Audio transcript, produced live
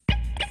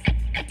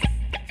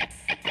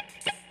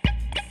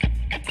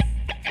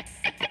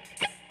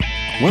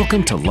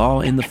Welcome to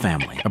Law in the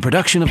Family, a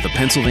production of the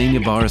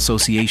Pennsylvania Bar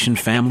Association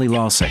Family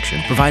Law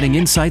Section, providing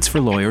insights for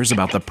lawyers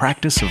about the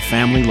practice of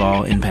family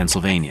law in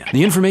Pennsylvania.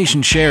 The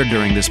information shared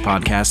during this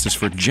podcast is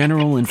for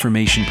general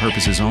information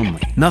purposes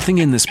only. Nothing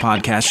in this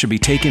podcast should be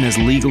taken as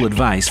legal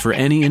advice for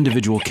any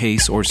individual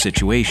case or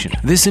situation.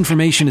 This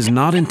information is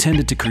not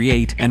intended to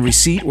create, and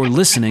receipt or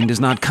listening does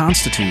not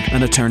constitute,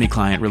 an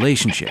attorney-client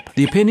relationship.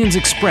 The opinions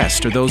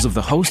expressed are those of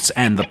the hosts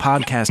and the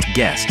podcast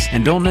guests,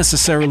 and don't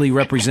necessarily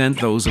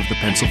represent those of the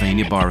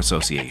Pennsylvania Bar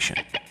Association.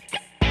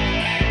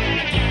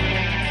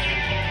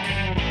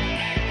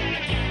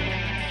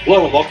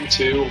 Hello and welcome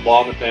to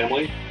Law in the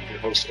Family. I'm your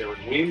host Aaron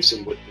Weems,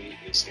 and with me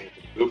is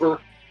Anthony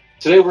Hoover.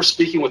 Today we're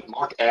speaking with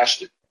Mark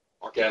Ashton.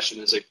 Mark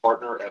Ashton is a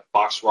partner at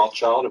Fox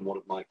Rothschild and one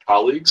of my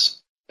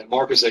colleagues. And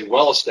Mark is a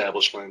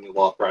well-established family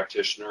law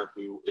practitioner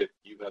who, if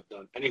you have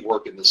done any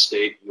work in the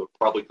state, you have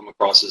probably come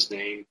across his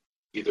name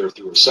either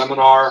through a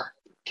seminar,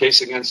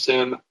 case against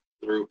him,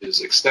 through his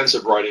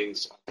extensive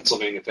writings on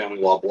Pennsylvania Family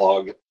Law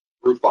blog,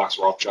 through Fox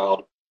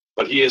Rothschild.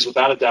 But he is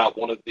without a doubt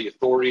one of the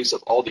authorities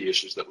of all the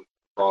issues that we come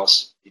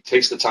across. He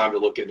takes the time to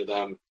look into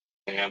them,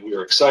 and we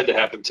are excited to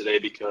have him today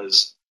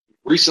because he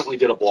recently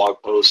did a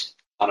blog post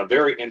on a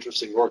very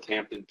interesting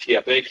Northampton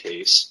PFA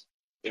case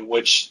in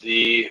which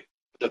the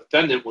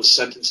defendant was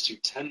sentenced to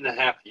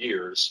 10.5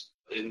 years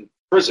in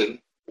prison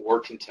for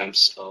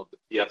contempt of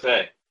the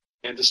PFA.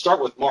 And to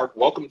start with, Mark,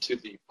 welcome to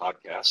the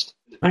podcast.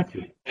 Thank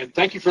you. And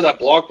thank you for that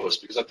blog post,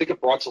 because I think it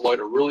brought to light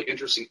a really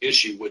interesting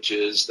issue, which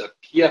is that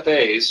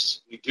PFAs,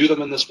 we do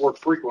them in this work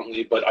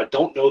frequently, but I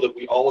don't know that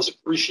we always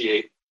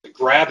appreciate the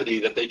gravity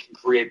that they can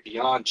create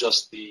beyond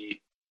just the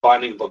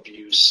finding of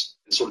abuse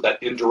and sort of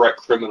that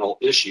indirect criminal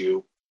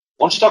issue.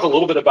 Why don't you talk a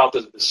little bit about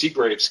the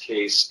Seagraves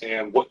case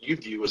and what you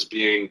view as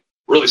being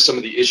really some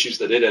of the issues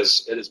that it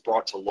has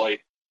brought to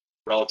light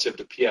relative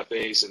to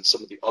PFAs and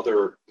some of the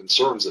other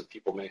concerns that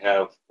people may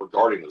have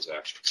regarding those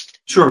actions?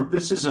 Sure.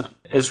 This is,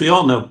 as we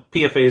all know,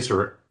 PFAs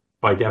are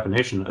by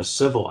definition a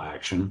civil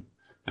action,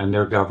 and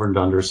they're governed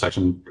under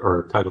Section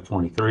or Title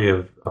 23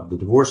 of the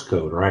Divorce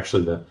Code, or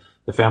actually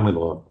the Family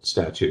Law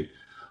Statute.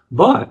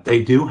 But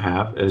they do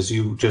have, as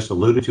you just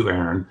alluded to,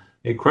 Aaron,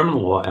 a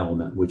criminal law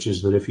element, which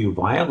is that if you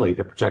violate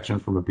a protection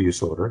from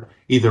abuse order,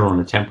 either on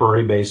a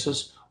temporary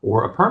basis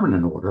or a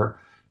permanent order,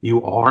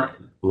 you are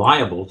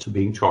liable to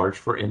being charged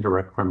for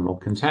indirect criminal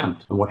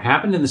contempt. And what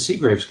happened in the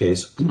Seagraves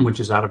case, which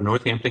is out of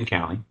Northampton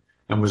County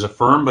and was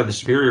affirmed by the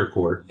Superior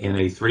Court in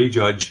a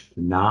 3-judge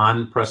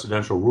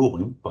non-precedential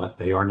ruling, but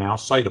they are now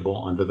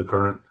citable under the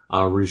current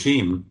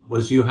regime,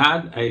 was you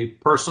had a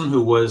person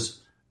who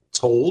was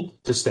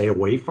told to stay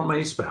away from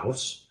a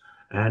spouse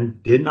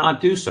and did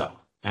not do so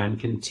and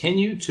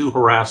continued to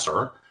harass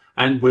her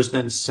and was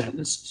then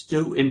sentenced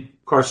to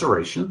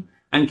incarceration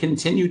and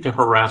continued to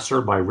harass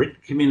her by written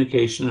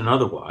communication and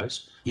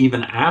otherwise,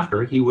 even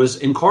after he was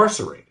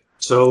incarcerated.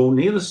 So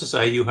needless to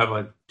say, you have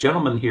a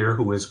gentleman here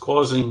who is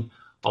causing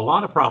a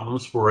lot of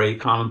problems for a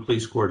common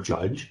pleas court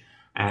judge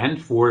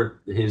and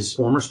for his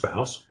former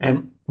spouse.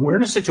 And we're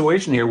in a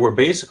situation here where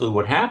basically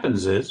what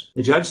happens is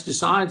the judge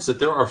decides that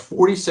there are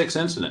 46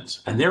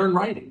 incidents, and they're in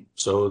writing.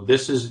 So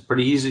this is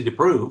pretty easy to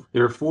prove.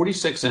 There are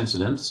 46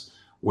 incidents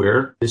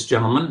where this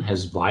gentleman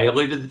has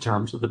violated the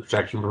terms of the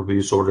protection from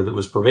abuse order that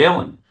was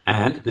prevailing.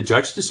 And the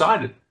judge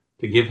decided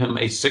to give him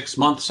a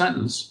 6-month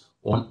sentence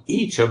on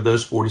each of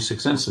those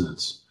 46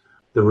 incidents,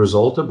 the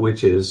result of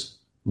which is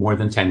more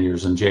than 10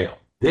 years in jail.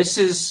 This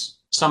is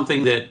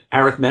something that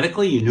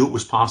arithmetically you knew it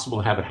was possible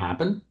to have it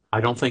happen.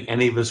 I don't think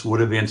any of us would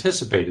have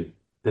anticipated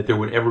that there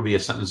would ever be a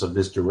sentence of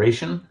this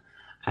duration,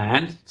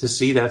 and to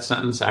see that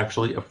sentence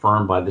actually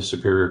affirmed by the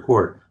Superior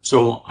Court.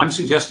 So I'm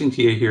suggesting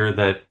to you here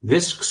that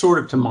this sort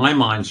of, to my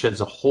mind, sheds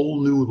a whole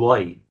new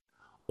light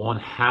on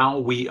how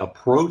we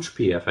approach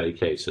PFA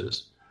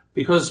cases,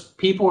 because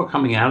people are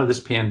coming out of this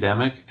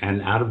pandemic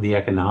and out of the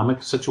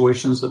economic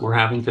situations that we're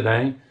having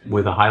today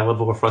with a high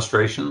level of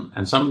frustration,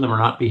 and some of them are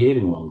not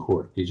behaving well in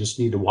court. You just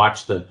need to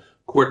watch the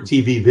court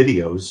TV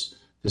videos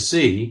to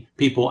see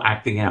people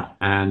acting out.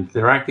 And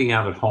they're acting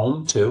out at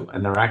home too,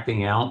 and they're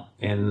acting out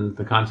in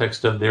the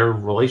context of their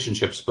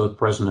relationships, both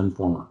present and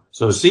former.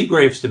 So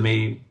Seagraves to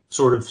me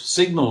sort of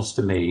signals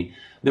to me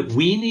that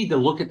we need to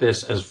look at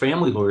this as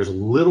family lawyers a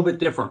little bit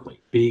differently,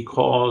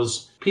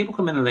 because people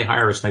come in and they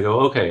hire us and they go,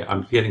 okay,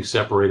 I'm getting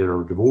separated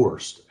or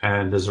divorced.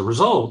 And as a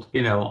result,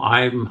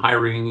 I'm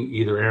hiring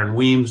either Aaron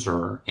Weems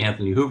or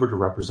Anthony Hoover to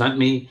represent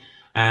me.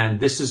 And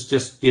this is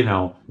just,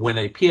 when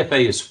a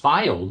PFA is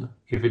filed,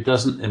 if it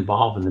doesn't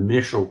involve an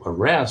initial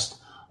arrest,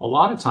 a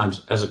lot of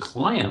times as a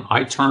client,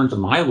 I turn to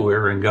my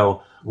lawyer and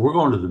go, we're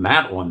going to the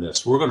mat on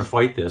this. We're going to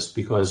fight this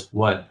because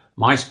what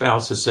my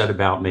spouse has said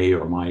about me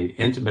or my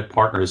intimate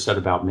partner has said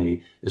about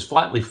me is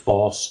flatly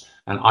false.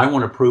 And I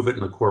want to prove it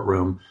in the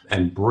courtroom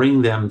and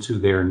bring them to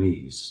their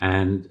knees.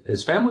 And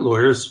as family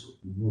lawyers,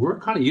 we're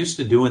kind of used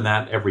to doing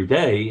that every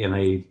day in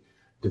a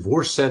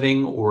divorce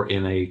setting or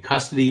in a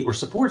custody or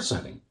support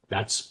setting.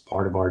 That's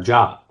part of our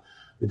job.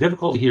 The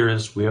difficulty here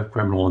is we have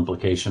criminal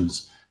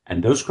implications,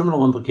 and those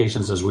criminal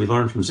implications, as we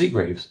learned from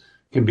Seagraves,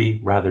 can be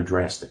rather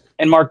drastic.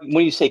 And Mark,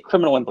 when you say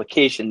criminal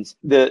implications,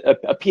 a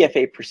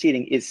PFA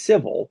proceeding is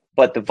civil,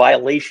 but the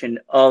violation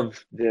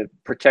of the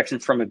protection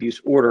from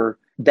abuse order,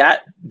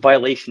 that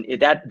violation,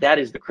 that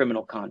is the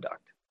criminal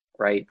conduct,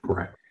 right?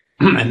 Correct.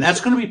 And that's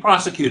going to be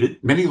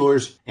prosecuted. Many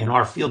lawyers in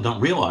our field don't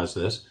realize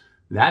this.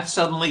 That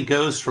suddenly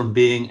goes from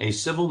being a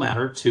civil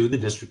matter to the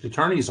district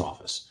attorney's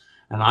office.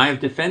 And I have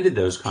defended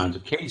those kinds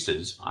of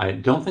cases. I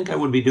don't think I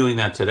would be doing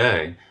that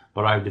today,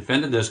 but I've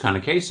defended those kind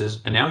of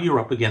cases. And now you're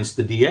up against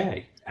the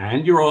DA.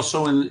 And you're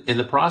also in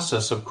the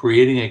process of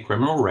creating a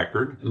criminal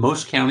record.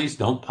 Most counties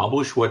don't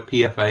publish what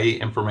PFA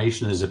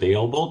information is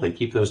available. They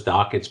keep those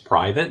dockets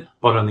private.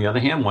 But on the other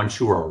hand, once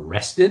you are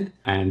arrested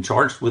and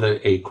charged with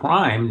a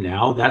crime,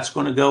 now that's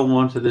going to go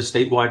onto the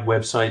statewide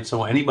website.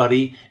 So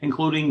anybody,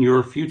 including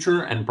your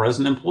future and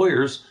present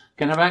employers,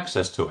 can have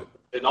access to it.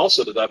 And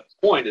also to that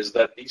point is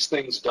that these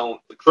things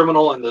the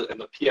criminal and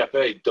the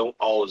PFA don't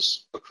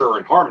always occur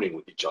in harmony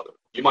with each other.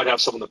 You might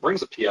have someone that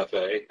brings a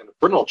PFA and the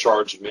criminal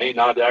charge may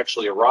not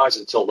actually arise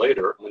until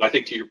later. And I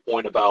think to your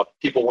point about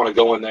people want to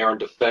go in there and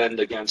defend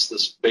against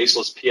this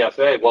baseless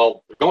PFA,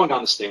 well, they're going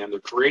on the stand, they're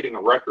creating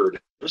a record.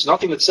 There's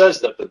nothing that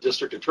says that the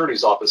district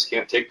attorney's office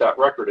can't take that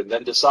record and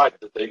then decide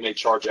that they may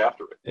charge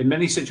after it. In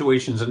many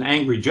situations, an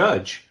angry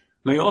judge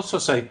may also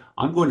say,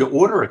 I'm going to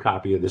order a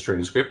copy of this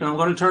transcript and I'm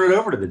going to turn it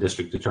over to the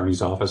district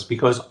attorney's office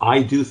because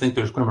I do think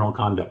there's criminal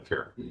conduct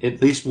here.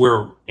 At least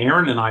where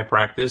Aaron and I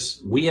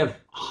practice, we have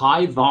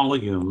high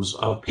volumes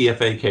of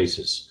PFA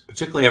cases,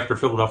 particularly after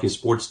Philadelphia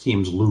sports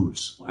teams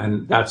lose.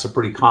 And that's a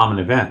pretty common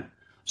event.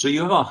 So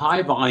you have a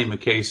high volume of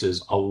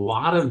cases. A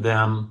lot of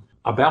them,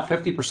 about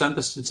 50% of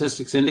the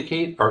statistics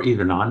indicate, are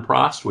either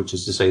non-pros, which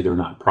is to say they're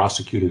not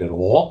prosecuted at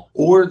all,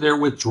 or they're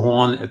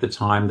withdrawn at the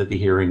time that the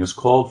hearing is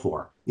called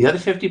for. The other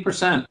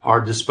 50% are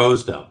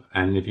disposed of.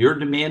 And if you're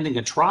demanding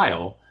a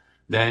trial,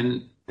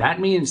 then that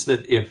means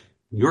that if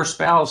your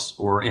spouse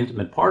or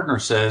intimate partner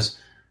says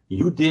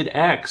you did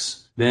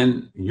X,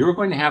 then you're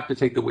going to have to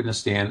take the witness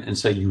stand and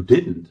say you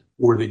didn't,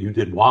 or that you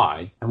did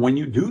Y. And when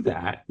you do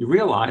that, you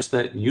realize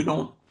that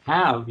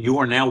you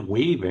are now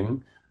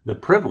waiving the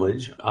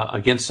privilege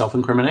against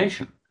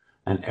self-incrimination.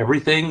 And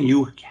everything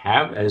you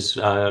have, as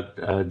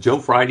Joe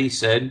Friday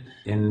said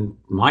in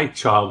my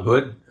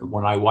childhood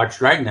when I watched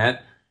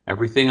Dragnet,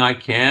 everything I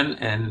can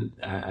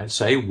and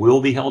say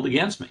will be held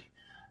against me.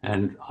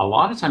 And a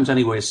lot of times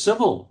anyway, as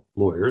civil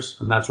lawyers,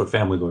 and that's what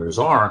family lawyers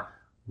are,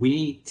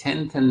 we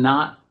tend to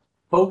not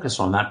focus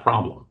on that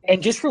problem.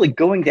 And just really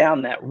going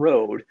down that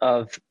road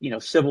of,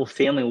 civil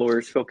family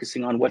lawyers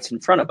focusing on what's in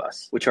front of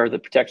us, which are the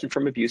protection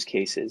from abuse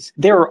cases.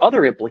 There are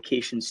other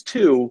implications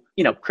too,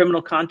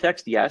 criminal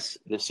context. Yes,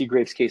 the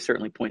Seagraves case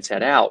certainly points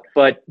that out,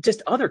 but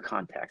just other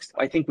context.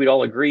 I think we'd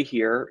all agree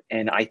here.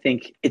 And I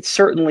think it's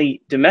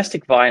certainly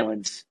domestic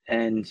violence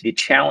and the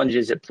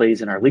challenges it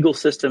plays in our legal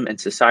system and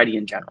society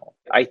in general.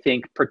 I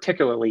think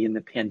particularly in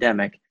the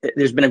pandemic,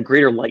 there's been a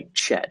greater light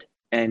shed.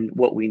 And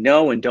what we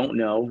know and don't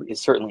know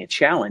is certainly a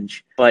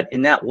challenge. But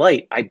in that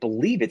light, I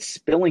believe it's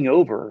spilling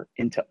over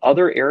into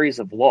other areas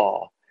of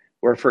law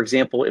where, for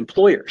example,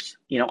 employers,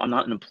 I'm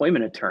not an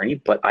employment attorney,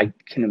 but I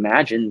can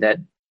imagine that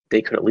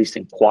they could at least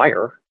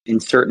inquire in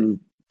certain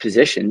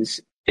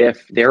positions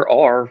if there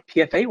are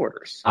PFA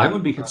orders. I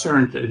would be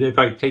concerned, if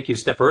I take you a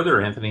step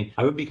further, Anthony,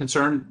 I would be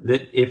concerned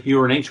that if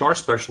you're an HR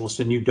specialist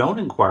and you don't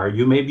inquire,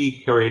 you may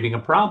be creating a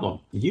problem.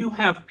 You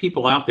have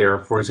people out there,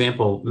 for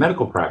example,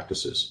 medical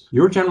practices.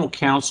 You're general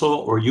counsel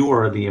or you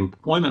are the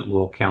employment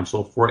law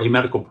counsel for a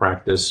medical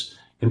practice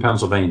in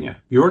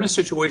Pennsylvania. You're in a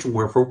situation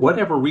where, for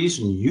whatever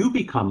reason, you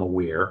become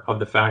aware of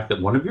the fact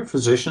that one of your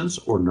physicians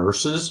or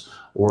nurses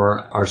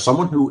or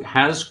someone who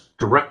has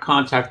direct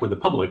contact with the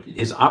public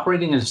is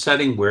operating in a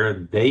setting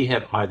where they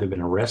have either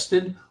been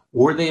arrested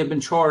or they have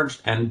been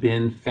charged and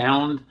been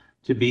found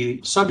to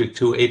be subject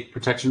to a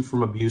protection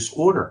from abuse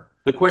order.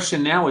 The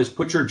question now is,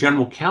 put your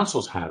general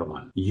counsel's hat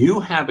on.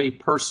 You have a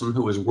person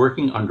who is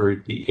working under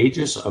the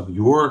aegis of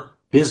your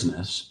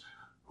business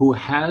who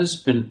has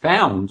been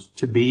found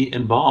to be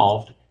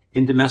involved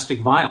in domestic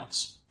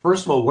violence.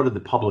 First of all, what are the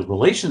public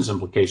relations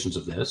implications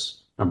of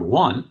this? Number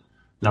one.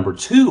 Number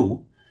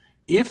two,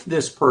 if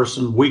this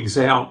person wigs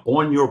out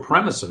on your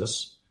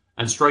premises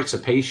and strikes a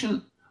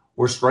patient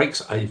or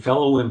strikes a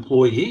fellow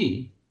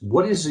employee,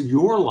 what is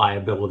your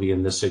liability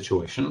in this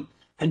situation?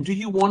 And do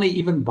you want to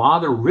even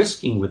bother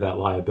risking with that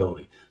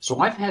liability? So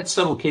I've had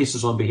several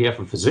cases on behalf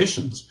of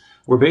physicians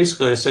where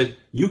basically I said,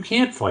 you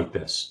can't fight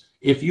this.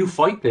 If you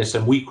fight this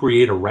and we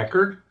create a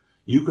record,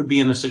 you could be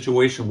in a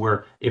situation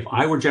where if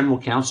I were general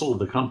counsel of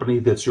the company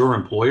that's your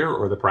employer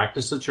or the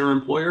practice that's your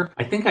employer,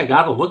 I think I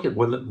got to look at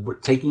whether we're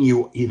taking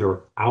you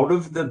either out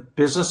of the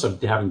business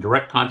of having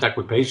direct contact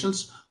with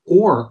patients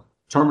or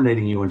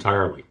terminating you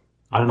entirely.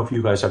 I don't know if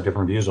you guys have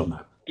different views on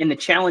that. And the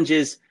challenge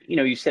is,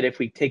 you said if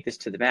we take this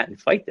to the mat and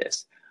fight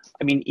this,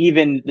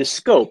 even the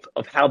scope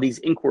of how these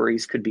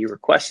inquiries could be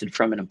requested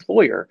from an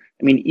employer,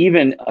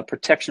 even a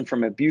protection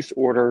from abuse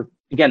order,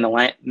 again,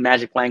 the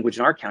magic language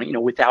in our county,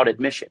 without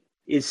admission.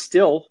 is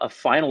still a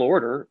final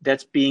order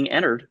that's being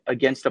entered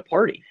against a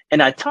party.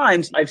 And at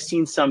times, I've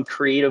seen some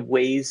creative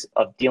ways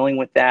of dealing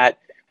with that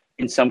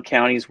in some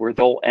counties where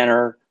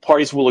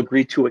parties will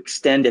agree to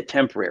extend a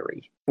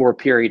temporary for a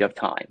period of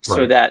time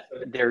so that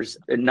there's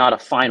not a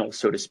final,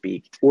 so to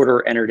speak,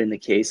 order entered in the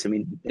case. I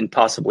mean, and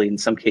possibly in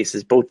some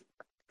cases, both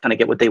kind of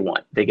get what they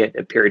want. They get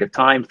a period of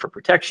time for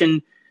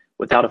protection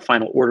without a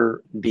final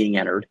order being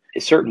entered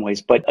in certain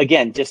ways. But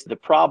again, just the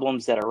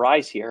problems that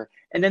arise here.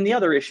 And then the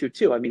other issue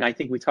too, I mean, I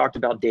think we talked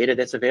about data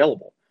that's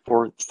available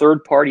for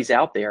third parties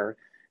out there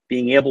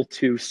being able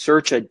to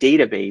search a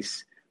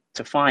database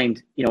to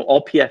find,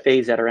 all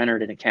PFAs that are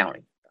entered in a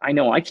county. I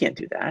know I can't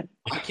do that.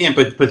 I can't,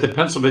 but the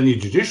Pennsylvania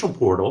Judicial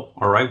Portal,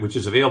 all right, which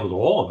is available to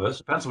all of us,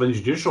 the Pennsylvania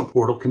Judicial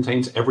Portal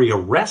contains every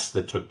arrest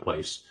that took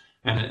place.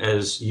 And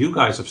as you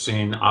guys have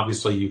seen,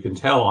 obviously you can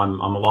tell I'm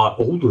a lot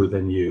older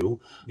than you.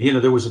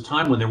 There was a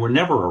time when there were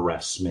never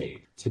arrests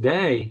made.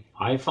 Today,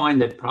 I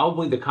find that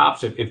probably the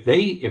cops, if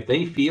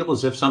they feel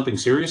as if something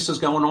serious is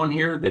going on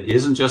here that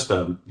isn't just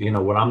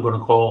what I'm going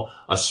to call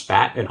a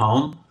spat at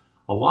home,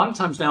 a lot of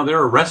times now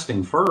they're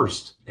arresting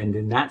first. And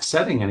in that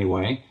setting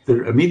anyway,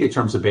 the immediate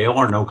terms of bail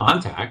are no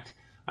contact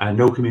and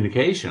no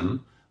communication.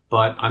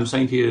 But I'm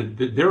saying to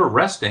you, they're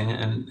arresting,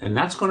 and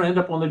that's going to end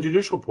up on the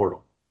judicial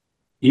portal,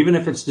 even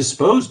if it's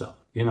disposed of.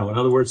 In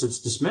other words, it's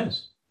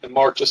dismissed. And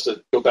Mark, just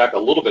to go back a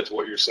little bit to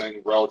what you're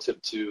saying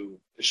relative to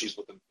issues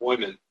with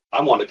employment,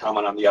 I want to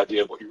comment on the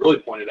idea of what you really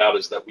pointed out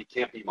is that we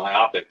can't be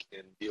myopic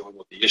in dealing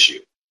with the issue.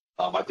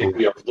 I think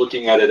we are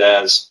looking at it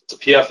as it's a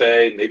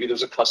PFA. Maybe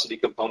there's a custody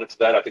component to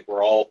that. I think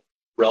we're all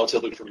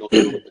relatively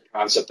familiar with the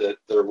concept that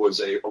there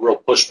was a real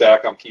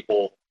pushback on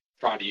people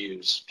trying to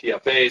use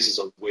PFAs as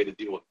a way to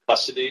deal with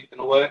custody in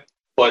a way.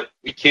 But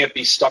we can't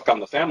be stuck on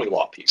the family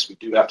law piece. We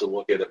do have to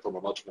look at it from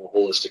a much more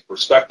holistic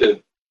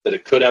perspective, that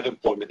it could have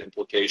employment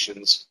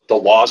implications. The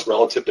laws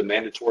relative to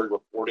mandatory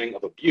reporting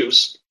of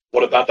abuse.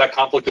 What about that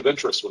conflict of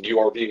interest when you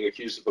are being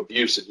accused of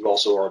abuse and you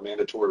also are a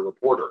mandatory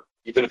reporter,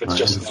 even if it's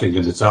just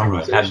its own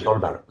right. I hadn't thought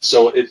about it.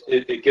 So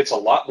it gets a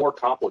lot more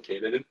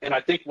complicated. And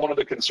I think one of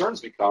the concerns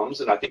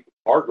becomes, and I think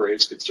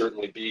Hargraves could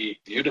certainly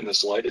be viewed in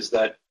this light, is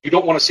that you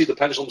don't want to see the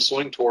pendulum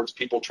swing towards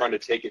people trying to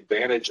take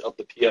advantage of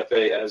the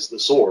PFA as the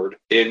sword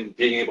in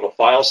being able to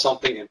file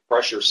something and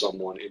pressure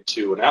someone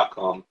into an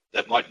outcome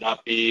that might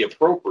not be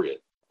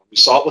appropriate. We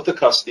saw it with the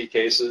custody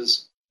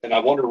cases, and I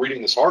wonder,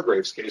 reading this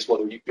Hargraves case,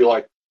 whether you feel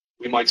like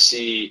we might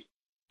see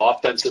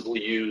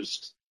offensively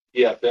used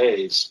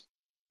PFAs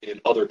in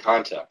other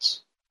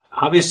contexts.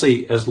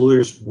 Obviously, as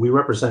lawyers, we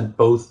represent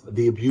both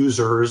the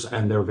abusers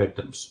and their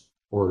victims,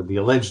 or the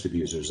alleged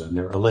abusers and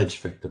their alleged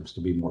victims, to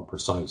be more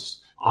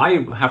precise.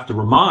 I have to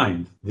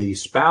remind the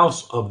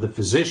spouse of the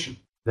physician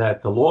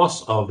that the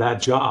loss of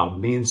that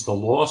job means the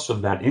loss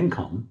of that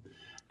income,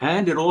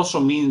 and it also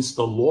means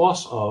the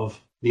loss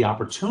of the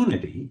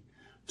opportunity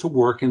to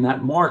work in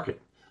that market.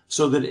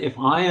 So that if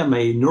I am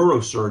a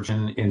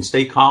neurosurgeon in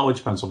State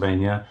College,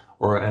 Pennsylvania,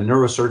 or a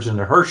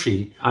neurosurgeon at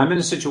Hershey, I'm in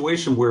a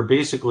situation where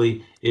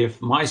basically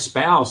if my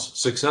spouse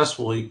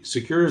successfully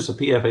secures a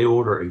PFA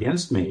order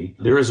against me,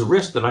 there is a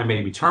risk that I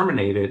may be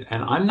terminated,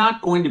 and I'm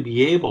not going to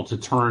be able to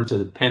turn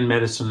to Penn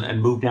Medicine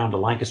and move down to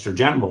Lancaster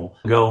General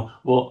and go,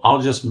 well,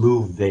 I'll just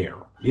move there.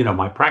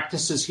 My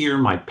practice is here,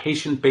 my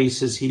patient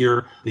base is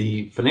here.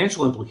 The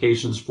financial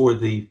implications for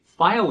the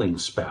filing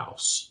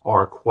spouse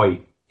are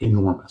quite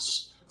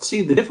enormous.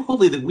 See, the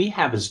difficulty that we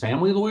have as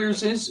family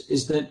lawyers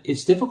is that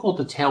it's difficult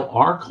to tell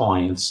our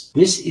clients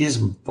this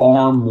is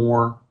far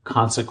more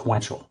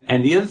consequential.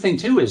 And the other thing,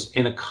 too, is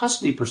in a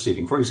custody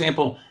proceeding, for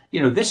example,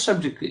 this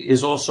subject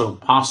is also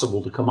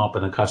possible to come up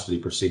in a custody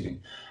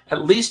proceeding.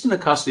 At least in a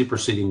custody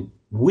proceeding,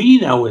 we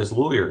know as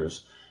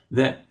lawyers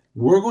that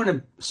we're going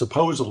to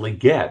supposedly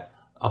get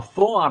a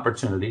full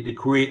opportunity to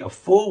create a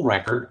full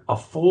record, a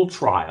full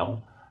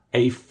trial,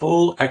 a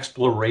full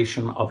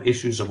exploration of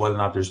issues of whether or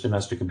not there's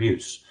domestic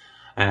abuse.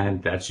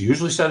 And that's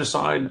usually set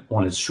aside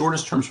on its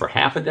shortest terms for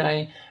half a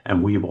day.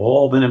 And we've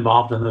all been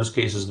involved in those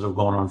cases that have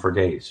gone on for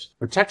days.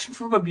 Protection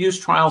from abuse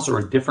trials are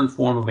a different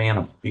form of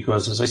animal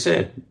because, as I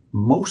said,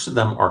 most of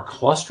them are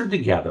clustered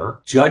together.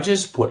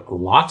 Judges put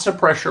lots of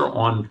pressure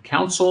on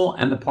counsel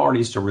and the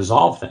parties to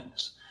resolve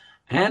things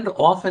and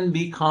often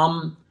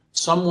become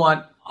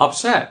somewhat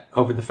upset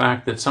over the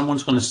fact that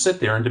someone's going to sit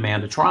there and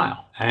demand a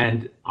trial.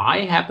 And I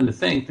happen to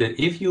think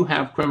that if you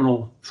have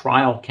criminal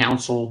trial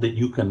counsel that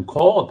you can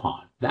call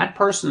upon, that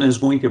person is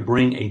going to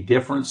bring a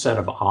different set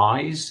of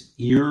eyes,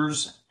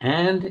 ears,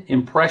 and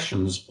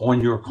impressions on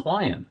your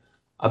client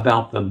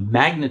about the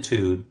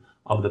magnitude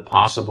of the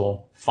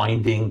possible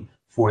finding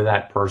for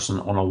that person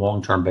on a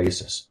long-term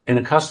basis. In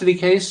a custody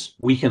case,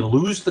 we can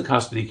lose the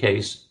custody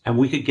case and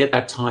we could get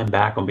that time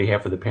back on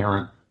behalf of the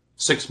parent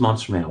 6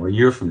 months from now or a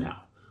year from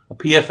now. A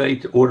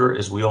PFA order,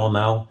 as we all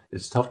know,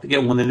 it's tough to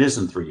get one that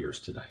isn't 3 years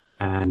today.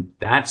 And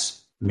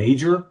that's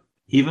major,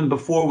 even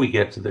before we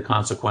get to the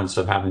consequence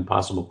of having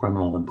possible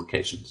criminal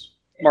implications.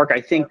 Mark,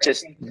 I think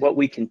just what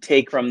we can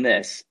take from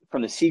this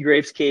from the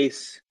Seagraves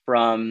case,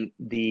 from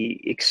the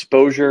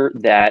exposure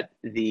that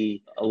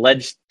the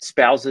alleged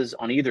spouses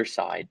on either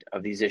side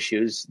of these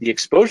issues, the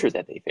exposure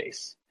that they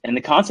face and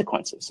the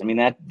consequences. I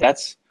mean,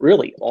 that's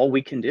really all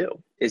we can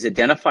do is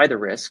identify the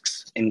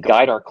risks and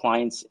guide our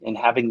clients in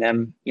having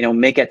them,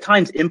 make at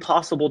times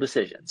impossible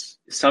decisions.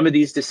 Some of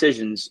these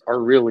decisions are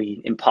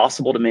really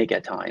impossible to make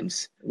at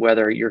times,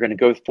 whether you're going to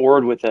go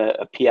forward with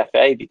a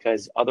PFA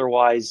because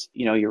otherwise,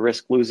 you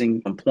risk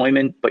losing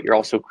employment, but you're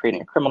also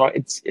creating a criminal.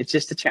 It's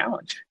just a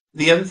challenge.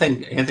 The other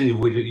thing, Anthony,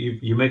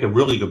 you make a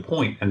really good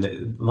point,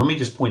 and let me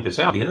just point this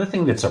out. The other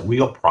thing that's a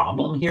real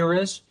problem here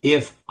is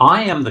if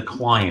I am the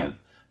client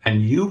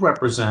and you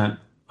represent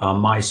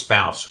my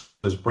spouse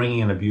who's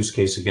bringing an abuse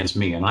case against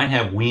me, and I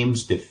have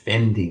Weems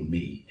defending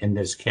me in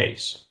this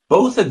case,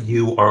 both of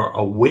you are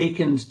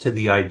awakened to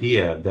the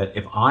idea that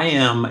if I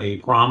am a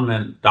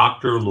prominent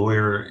doctor,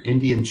 lawyer,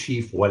 Indian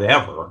chief,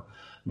 whatever,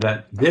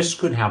 that this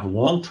could have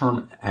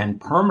long-term and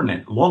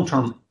permanent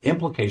long-term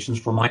implications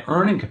for my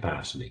earning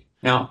capacity.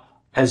 Now,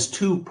 as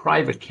two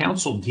private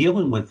counsel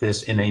dealing with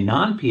this in a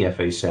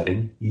non-PFA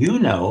setting, you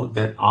know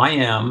that I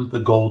am the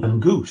golden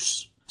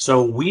goose.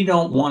 So we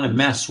don't want to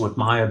mess with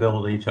my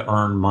ability to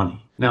earn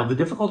money. Now, the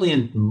difficulty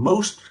in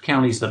most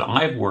counties that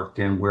I've worked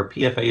in where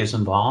PFA is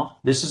involved,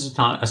 this is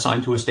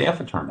assigned to a staff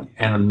attorney.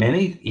 And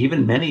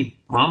many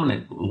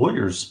prominent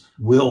lawyers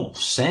will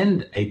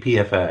send a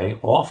PFA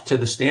off to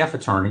the staff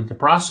attorney to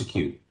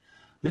prosecute.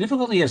 The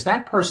difficulty is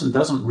that person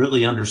doesn't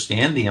really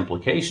understand the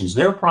implications.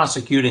 They're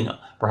prosecuting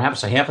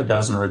perhaps a half a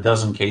dozen or a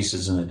dozen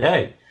cases in a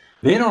day.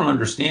 They don't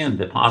understand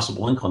the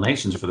possible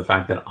inclinations for the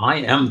fact that I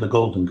am the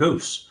golden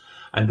goose.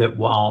 And that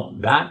while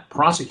that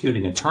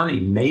prosecuting attorney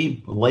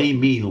may lay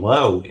me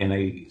low in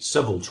a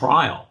civil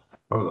trial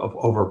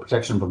over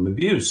protection from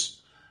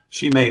abuse,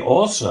 she may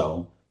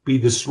also be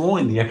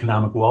destroying the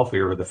economic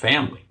welfare of the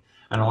family.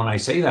 And when I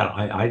say that,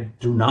 I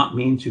do not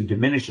mean to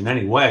diminish in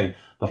any way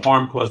the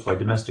harm caused by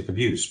domestic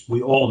abuse.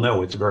 We all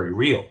know it's very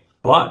real.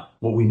 But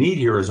what we need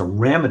here is a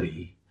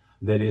remedy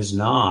that is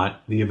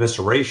not the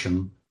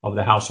evisceration of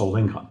the household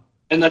income.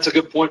 And that's a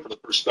good point from the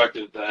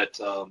perspective that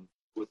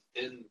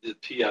within the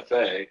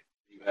PFA,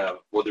 you have,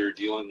 whether you're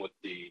dealing with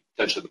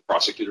potentially the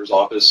prosecutor's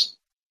office,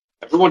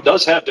 everyone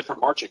does have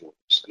different marching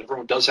orders, and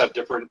everyone does have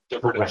different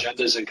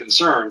agendas and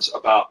concerns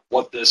about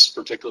what this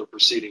particular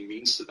proceeding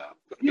means to them.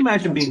 Can you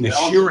imagine being the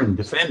Sheeran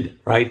defendant,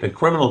 right? The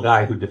criminal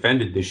guy who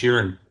defended the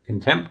Sheeran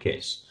contempt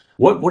case.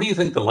 What do you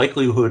think the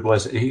likelihood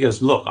was? He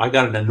goes, look, I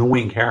got an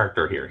annoying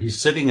character here.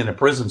 He's sitting in a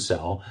prison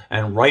cell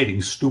and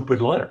writing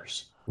stupid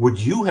letters. Would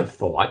you have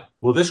thought,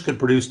 well, this could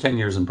produce 10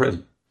 years in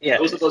prison? Yeah.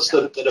 Those of us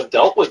that have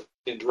dealt with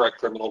indirect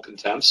criminal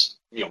contempts,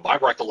 my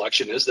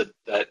recollection is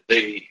that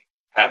they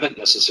haven't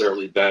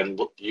necessarily been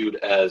viewed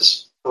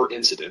as per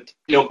incident,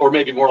 or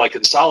maybe more like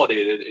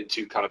consolidated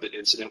into kind of an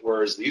incident,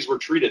 whereas these were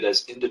treated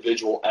as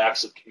individual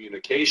acts of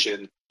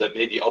communication that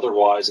maybe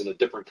otherwise in a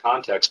different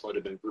context might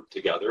have been grouped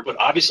together. But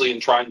obviously in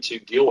trying to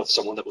deal with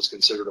someone that was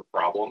considered a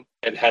problem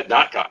and had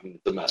not gotten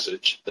the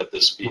message that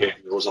this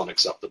behavior was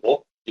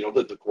unacceptable,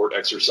 that the court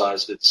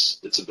exercised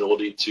its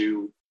ability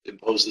to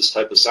impose this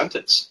type of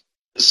sentence.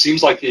 This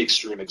seems like the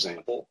extreme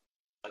example.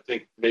 I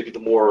think maybe the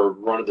more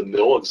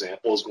run-of-the-mill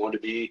example is going to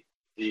be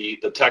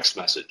the text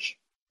message,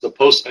 the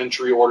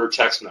post-entry order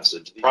text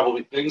message,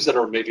 probably things that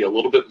are maybe a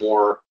little bit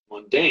more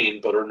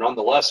mundane, but are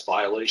nonetheless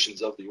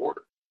violations of the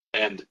order.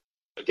 And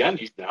again,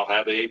 you now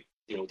have the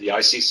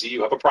ICC,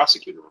 you have a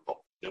prosecutor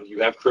involved. You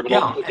have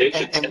criminal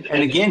implications.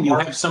 And again, you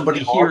have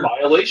somebody here.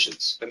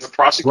 Violations, and the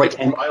prosecutor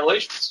for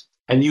violations.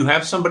 And you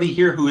have somebody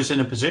here who is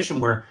in a position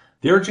where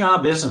their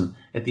job isn't,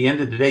 at the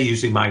end of the day,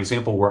 using my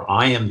example where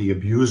I am the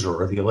abuser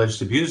or the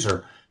alleged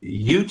abuser,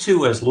 you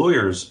two as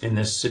lawyers in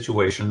this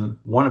situation,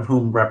 one of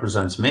whom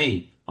represents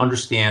me,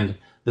 understand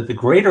that the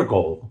greater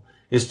goal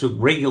is to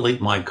regulate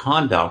my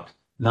conduct,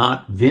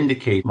 not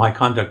vindicate my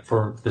conduct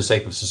for the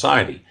sake of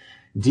society.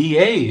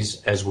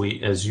 DAs,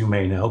 as you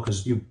may know,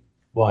 because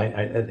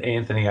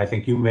Anthony, I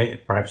think you may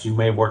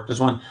have worked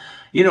as one.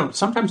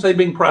 Sometimes they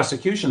bring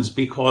prosecutions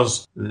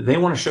because they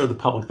want to show the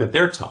public that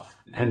they're tough.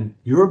 And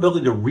your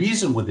ability to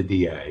reason with the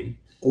DA,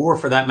 or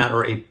for that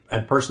matter,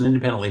 a person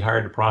independently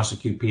hired to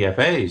prosecute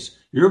PFAs,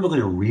 your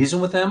ability to reason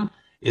with them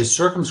is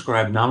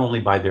circumscribed not only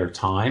by their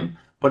time,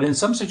 but in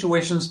some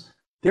situations,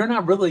 they're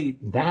not really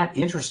that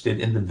interested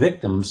in the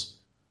victim's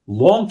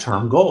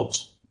long-term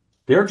goals.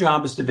 Their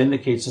job is to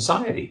vindicate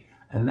society.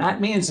 And that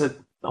means that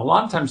a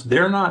lot of times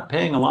they're not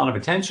paying a lot of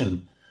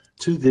attention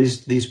to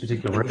these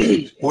particular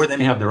issues, or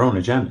they have their own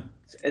agenda.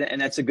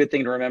 And that's a good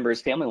thing to remember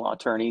as family law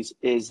attorneys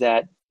is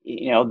that,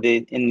 in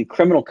the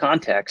criminal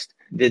context,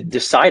 the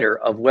decider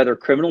of whether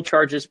criminal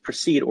charges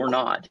proceed or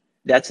not,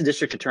 that's the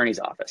district attorney's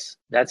office.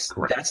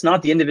 That's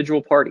not the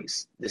individual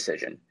party's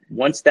decision.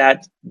 Once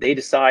that they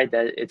decide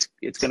that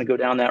it's going to go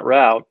down that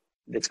route,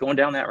 it's going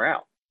down that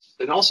route.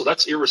 And also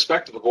that's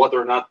irrespective of whether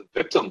or not the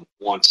victim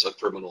wants a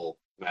criminal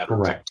matter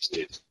to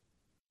proceed.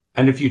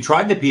 And if you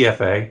tried the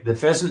PFA, the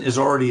pheasant is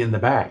already in the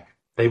bag.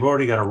 They've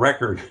already got a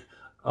record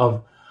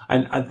of,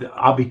 and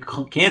I'll be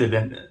candid,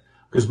 and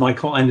because my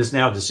client is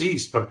now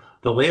deceased, but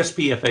the last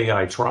PFA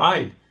I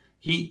tried,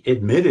 he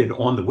admitted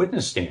on the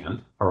witness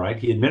stand, all right,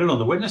 he admitted on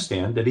the witness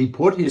stand that he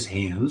put his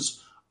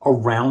hands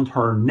around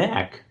her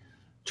neck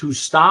to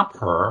stop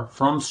her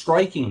from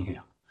striking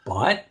him.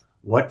 But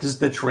what does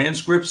the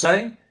transcript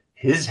say?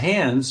 His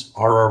hands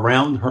are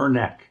around her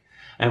neck.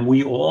 And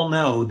we all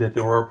know that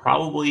there are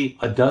probably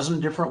a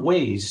dozen different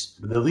ways,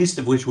 the least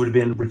of which would have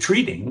been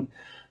retreating,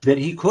 that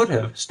he could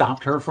have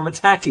stopped her from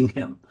attacking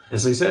him.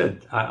 As I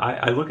said,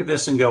 I look at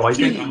this and go, I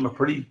think I'm a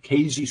pretty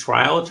cagey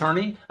trial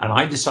attorney, and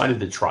I decided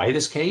to try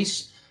this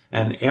case.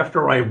 And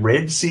after I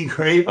read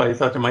Seagrave, I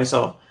thought to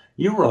myself,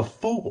 you're a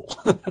fool.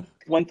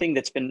 One thing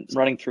that's been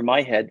running through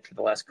my head for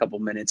the last couple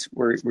of minutes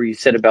where you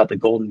said about the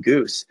golden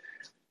goose.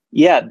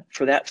 Yeah,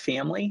 for that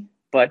family,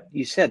 but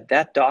you said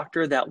that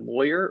doctor, that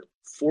lawyer,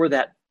 for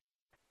that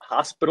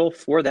hospital,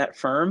 for that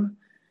firm,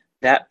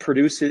 that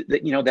produces,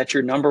 that, you know, that's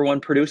your number one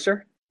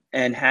producer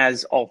and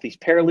has all these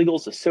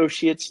paralegals,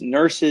 associates,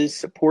 nurses,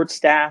 support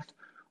staff,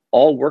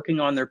 all working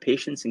on their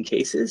patients and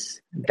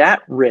cases.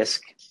 That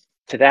risk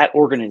to that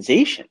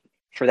organization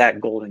for that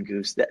golden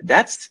goose,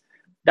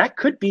 that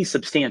could be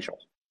substantial.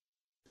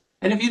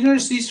 And if you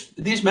notice,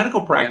 these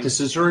medical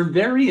practices are in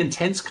very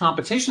intense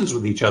competitions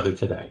with each other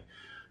today.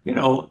 You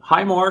know,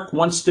 Highmark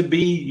wants to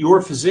be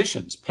your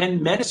physicians.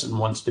 Penn Medicine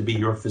wants to be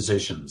your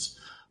physicians.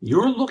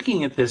 You're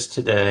looking at this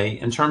today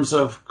in terms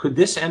of, could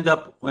this end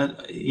up,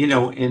 you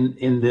know,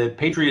 in the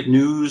Patriot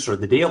News or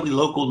the Daily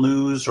Local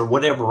News or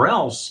whatever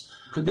else?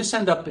 Could this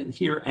end up in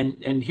here?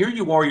 And here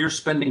you are, you're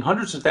spending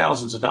hundreds of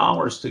thousands of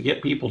dollars to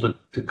get people to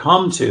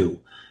come to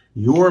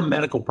your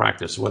medical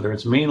practice, whether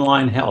it's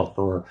Mainline Health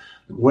or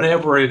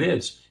whatever it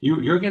is.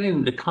 You're getting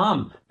them to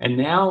come. And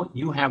now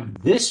you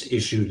have this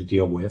issue to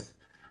deal with.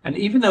 And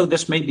even though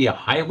this may be a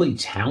highly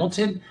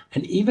talented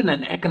and even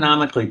an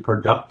economically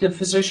productive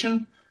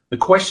physician, the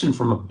question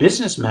from a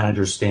business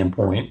manager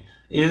standpoint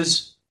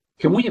is,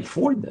 can we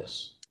afford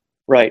this?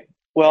 Right.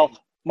 Well,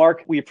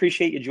 Mark, we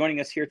appreciate you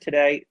joining us here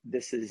today.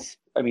 This is,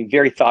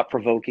 very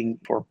thought-provoking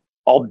for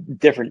all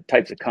different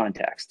types of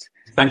contexts.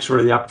 Thanks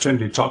for the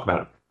opportunity to talk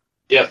about it.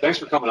 Yeah, thanks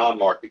for coming on,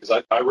 Mark, because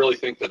I really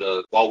think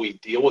that while we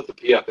deal with the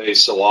PFA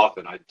so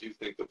often, I do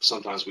think that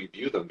sometimes we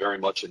view them very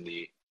much in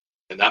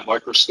that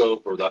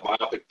microscope or that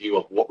myopic view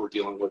of what we're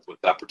dealing with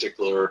that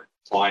particular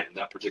client in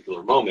that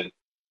particular moment.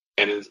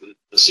 And in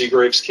the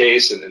Seagraves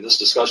case and in this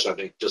discussion, I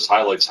think just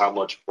highlights how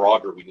much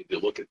broader we need to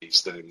look at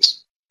these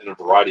things in a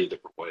variety of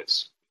different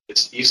ways.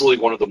 It's easily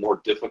one of the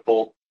more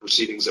difficult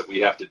proceedings that we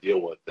have to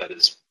deal with that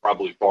is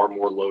probably far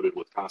more loaded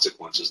with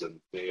consequences than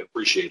they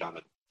appreciate on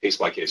a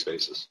case-by-case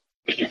basis.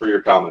 Thank you for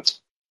your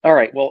comments. All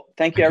right. Well,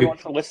 thank you everyone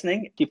for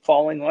listening. Keep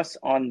following us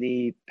on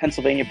the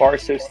Pennsylvania Bar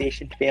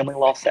Association Family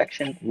Law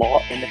Section,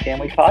 Law in the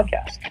Family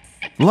podcast.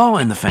 Law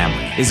in the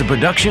Family is a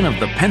production of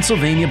the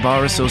Pennsylvania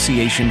Bar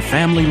Association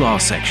Family Law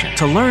Section.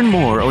 To learn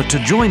more or to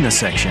join the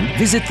section,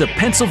 visit the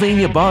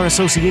Pennsylvania Bar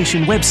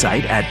Association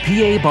website at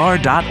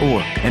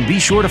pabar.org. And be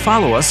sure to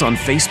follow us on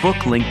Facebook,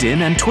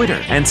 LinkedIn, and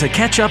Twitter. And to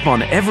catch up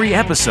on every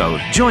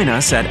episode, join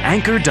us at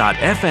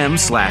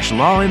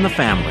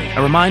anchor.fm/lawinthefamily.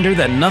 A reminder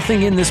that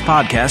nothing in this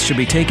podcast should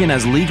be taken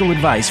as legal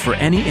advice for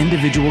any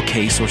individual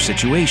case or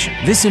situation.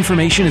 This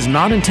information is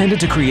not intended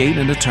to create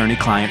an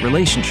attorney-client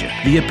relationship.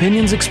 The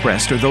opinions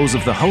expressed are those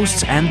of the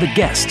hosts and the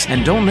guests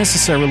and don't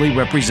necessarily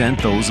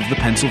represent those of the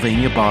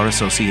Pennsylvania Bar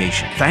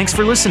Association. Thanks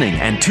for listening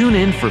and tune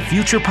in for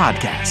future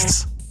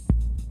podcasts.